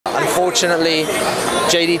unfortunately,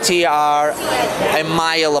 JDT are a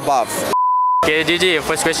mile above. Okay, JJ,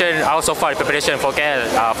 first question, how so far the preparation for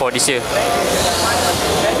KL for this year?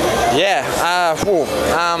 Yeah,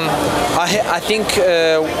 I think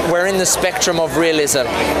we're in the spectrum of realism,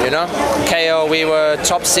 you know. KL, we were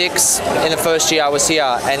top 6 in the first year I was here,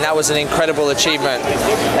 and that was an incredible achievement.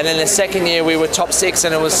 And then the second year we were top 6,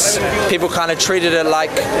 and it was, people kind of treated it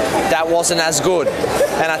like that wasn't as good.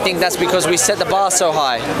 And I think that's because we set the bar so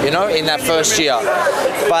high, you know, in that first year.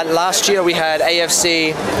 But last year we had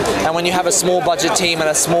AFC, and when you have a small budget team and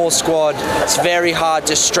a small squad, it's very hard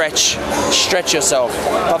to stretch yourself.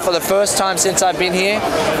 But for the first time since I've been here,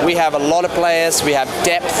 we have a lot of players, we have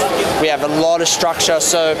depth, we have a lot of structure.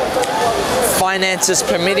 So finances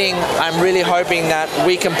permitting, I'm really hoping that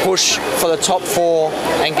we can push for the top 4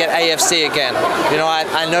 and get AFC again. You know,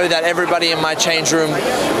 I know that everybody in my change room,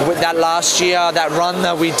 with that last year, that run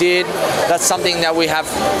that we did, that's something that we have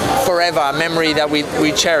forever, a memory that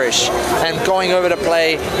we cherish. And going over to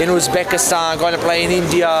play in Uzbekistan, going to play in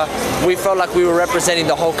India, we felt like we were representing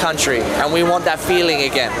the whole country, and we want that feeling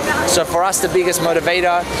again. So for us, the biggest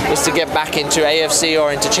motivator is to get back into AFC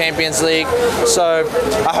or into Champions League. So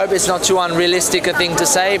I hope it's not too unrealistic a thing to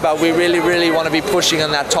say, but we really want to be pushing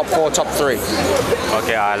on that top 4, top 3.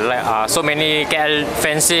 Okay, so many KL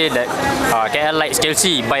fans say that KL likes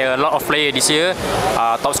Chelsea by a lot of players this year.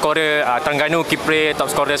 Top scorer Terengganu Kipre, top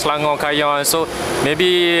scorer Selangor Kayon. So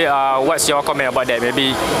maybe what's your comment about that?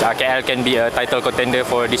 Maybe KL can be a title contender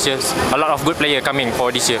for this year. A lot of good players coming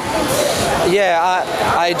for this year. Yeah,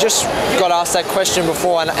 I just got asked that question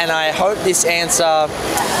before, and I hope this answer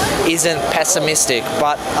isn't pessimistic.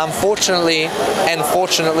 But unfortunately and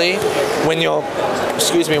fortunately, when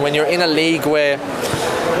you're in a league where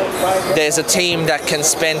there's a team that can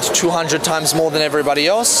spend 200 times more than everybody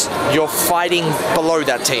else, you're fighting below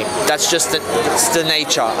that team. That's just the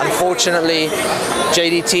nature. Unfortunately,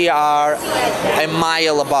 JDT are a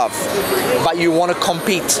mile above, but you want to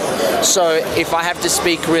compete. So if I have to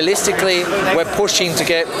speak realistically, we're pushing to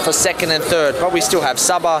get for 2nd and 3rd, but we still have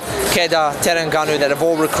Sabah, Kedah, Terengganu that have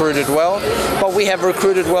all recruited well. But we have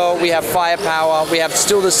recruited well, we have firepower, we have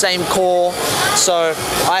still the same core. So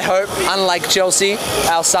I hope, unlike Chelsea,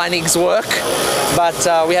 our signings work,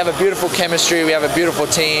 but we have a beautiful chemistry, we have a beautiful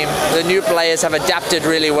team. The new players have adapted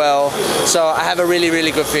really well, so I have a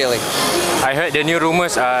really good feeling. I heard the new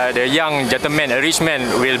rumors, the young gentleman, a rich man,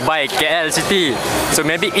 will buy KL City. So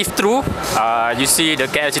maybe if true, you see the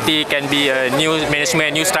KL City can be a new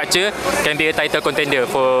management, new structure, can be a title contender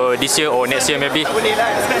for this year or next year maybe?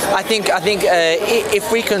 I think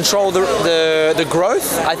if we control the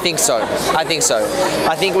growth, I think so.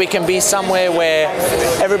 I think we can be somewhere where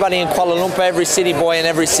everybody in Kuala Lumpur, every city boy and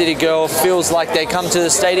every city girl feels like they come to the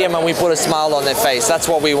stadium and we put a smile on their face. That's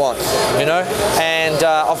what we want, you know? And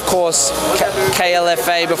of course,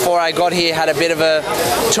 KLFA before I got here had a bit of a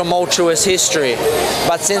tumultuous history.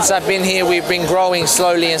 But since I've been here, we've been growing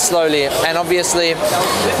slowly and slowly. And obviously,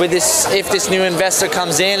 with this, if this new investor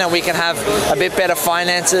comes in and we can have a bit better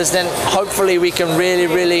finances, then hopefully we can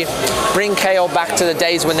really bring KL back to the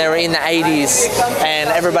days when they were in the 80s and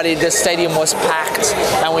everybody, the stadium was packed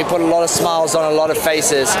and we put a lot of smiles on a lot of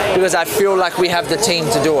faces, because I feel like we have the team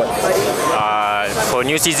to do it. For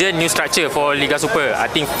new season, new structure for Liga Super, I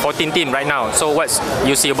think 14 teams right now. So what's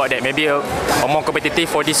you see about that? Maybe a more competitive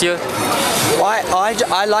for this year?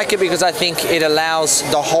 I like it because I think it allows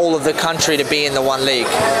the whole of the country to be in the one league.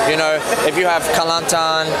 You know, if you have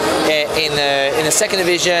Kelantan in the 2nd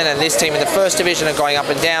division and this team in the 1st division are going up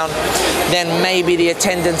and down, then maybe the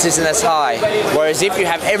attendance isn't as high. Whereas if you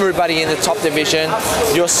have everybody in the top division,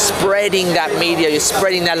 you're spreading that media, you're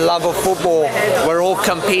spreading that love of football. We're all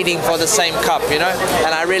competing for the same cup, you know?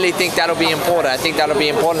 And I really think that'll be important. I think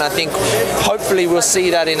hopefully we'll see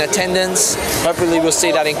that in attendance, hopefully we'll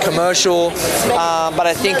see that in commercial, but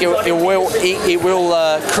I think it will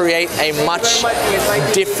create a much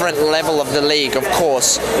different level of the league, of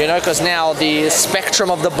course, you know, because now the spectrum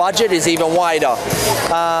of the budget is even wider.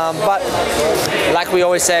 But like we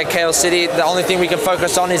always say at KL City, the only thing we can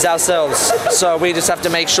focus on is ourselves. So we just have to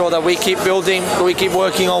make sure that we keep building, we keep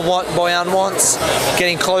working on what Boyan wants,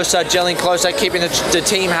 getting closer, gelling closer, keeping the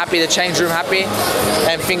team happy, the change room happy,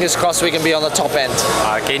 and fingers crossed we can be on the top end.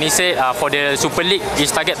 Kenny said for the Super League,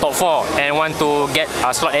 his target top 4 and want to get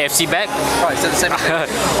slot AFC back. Right, so the same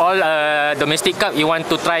all domestic cup, you want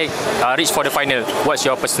to try reach for the final. What's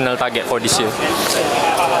your personal target for this year?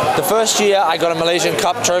 The first year I got a Malaysian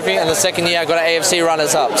Cup trophy, and the second year I got an AFC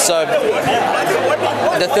runners-up. So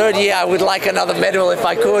the third year I would like another medal if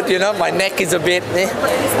I could, you know, my neck is a bit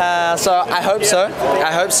so I hope so.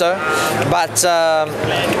 But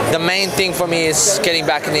But the main thing for me is getting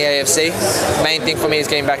back in the AFC. Main thing for me is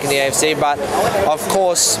getting back in the AFC. But of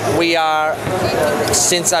course, we are,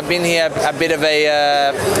 since I've been here, a bit of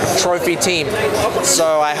a trophy team.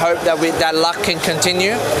 So I hope that that luck can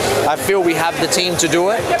continue. I feel we have the team to do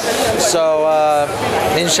it. So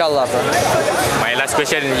inshallah, bro. My last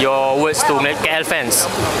question, your words to KL fans.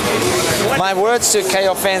 My words to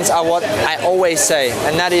KL fans are what I always say,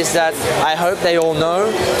 and that is that I hope they all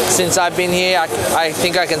know, since I've been here, I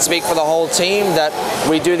think I can speak for the whole team, that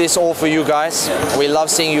we do this all for you guys. We love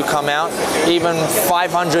seeing you come out. Even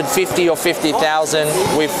 550 or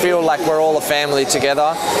 50,000, we feel like we're all a family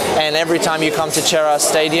together, and every time you come to Cheras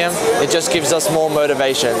Stadium, it just gives us more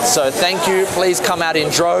motivation. So thank you. Please come out in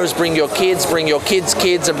droves, bring your kids'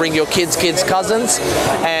 kids, and bring your kids' cousins,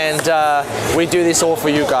 and we do this all for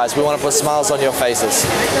you guys. We want to put smiles on your faces.